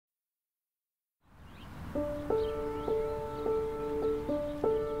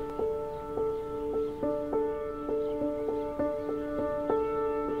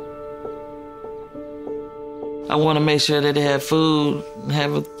I want to make sure that they have food,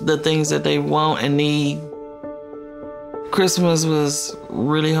 have the things that they want and need. Christmas was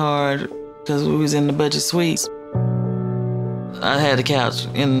really hard because we was in the budget suites. I had a couch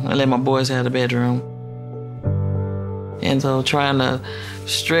and I let my boys have the bedroom. And so trying to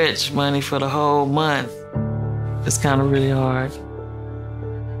stretch money for the whole month is kind of really hard.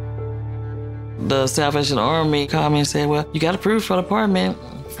 The Salvation Army called me and said, well, you got approved for the apartment.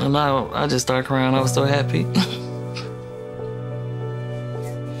 And I just started crying. I was so happy.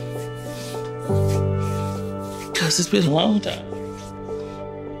 Because it's been a long time.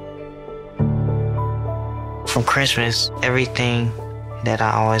 For Christmas, everything that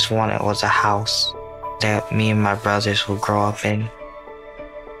I always wanted was a house that me and my brothers would grow up in.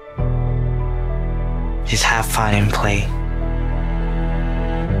 Just have fun and play.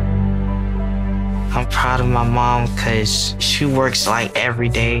 I'm proud of my mom because she works like every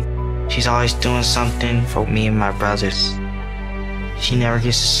day. She's always doing something for me and my brothers. She never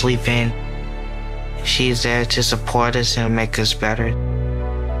gets to sleep in. She's there to support us and make us better.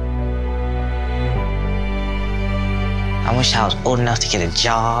 I wish I was old enough to get a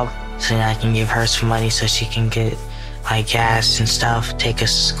job so that I can give her some money so she can get like gas and stuff, take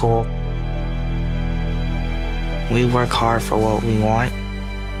us to school. We work hard for what we want,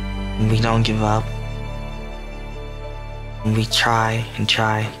 and we don't give up. We try and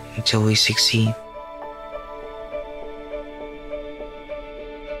try until we succeed.